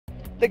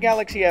The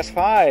Galaxy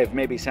S5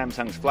 may be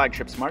Samsung's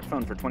flagship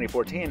smartphone for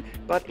 2014,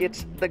 but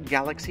it's the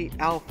Galaxy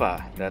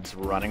Alpha that's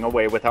running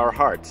away with our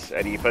hearts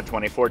at IFA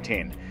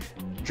 2014.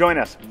 Join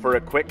us for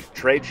a quick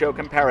trade show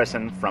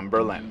comparison from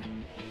Berlin.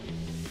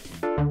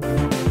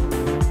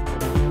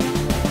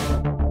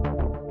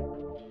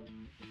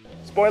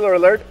 Spoiler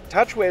alert,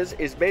 TouchWiz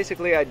is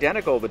basically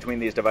identical between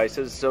these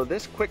devices, so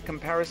this quick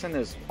comparison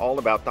is all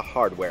about the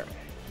hardware.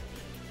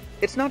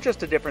 It's not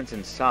just a difference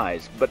in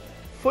size, but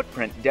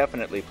footprint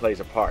definitely plays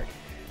a part.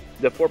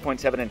 The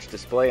 4.7-inch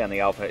display on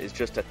the Alpha is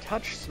just a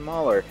touch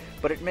smaller,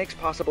 but it makes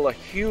possible a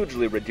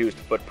hugely reduced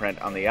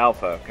footprint on the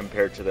Alpha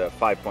compared to the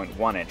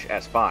 5.1-inch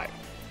S5.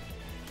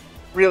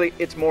 Really,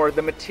 it's more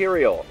the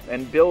material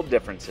and build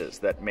differences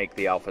that make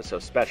the Alpha so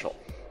special.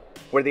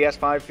 Where the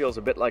S5 feels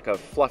a bit like a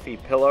fluffy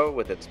pillow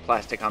with its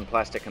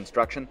plastic-on-plastic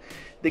construction,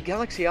 the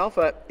Galaxy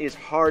Alpha is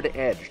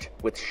hard-edged,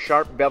 with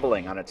sharp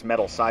beveling on its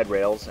metal side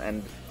rails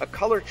and a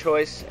color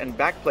choice and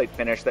backplate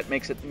finish that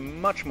makes it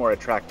much more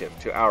attractive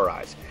to our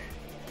eyes.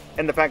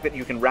 And the fact that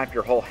you can wrap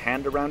your whole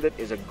hand around it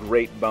is a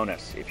great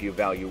bonus if you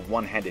value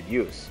one-handed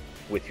use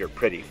with your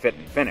pretty fit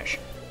and finish.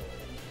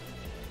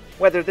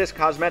 Whether this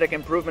cosmetic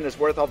improvement is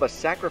worth all the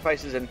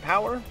sacrifices in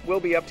power will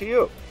be up to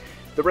you.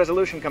 The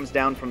resolution comes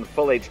down from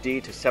Full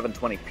HD to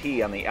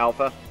 720p on the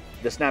Alpha.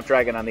 The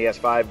Snapdragon on the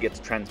S5 gets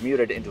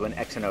transmuted into an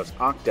Exynos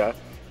Octa.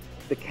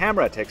 The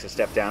camera takes a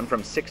step down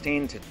from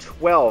 16 to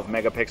 12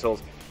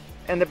 megapixels.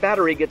 And the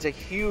battery gets a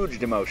huge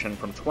demotion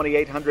from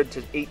 2800 to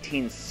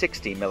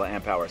 1860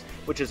 mAh,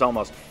 which is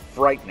almost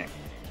frightening.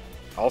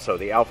 Also,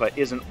 the Alpha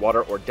isn't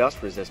water or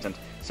dust resistant,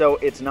 so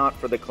it's not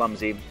for the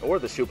clumsy or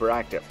the super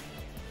active.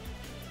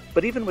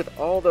 But even with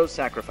all those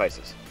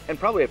sacrifices, and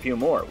probably a few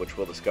more, which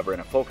we'll discover in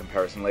a full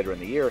comparison later in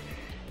the year,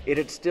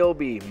 it'd still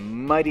be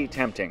mighty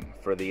tempting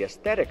for the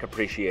aesthetic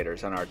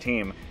appreciators on our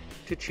team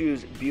to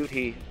choose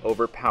beauty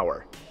over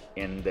power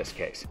in this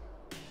case.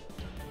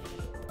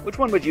 Which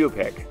one would you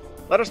pick?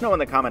 Let us know in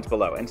the comments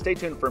below, and stay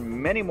tuned for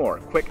many more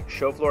quick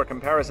show floor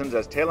comparisons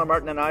as Taylor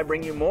Martin and I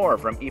bring you more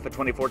from IFA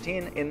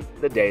 2014 in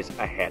the days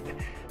ahead.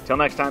 Till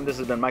next time, this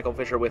has been Michael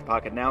Fisher with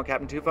Pocketnow,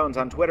 Captain Two Phones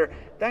on Twitter.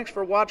 Thanks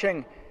for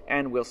watching,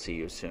 and we'll see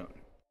you soon.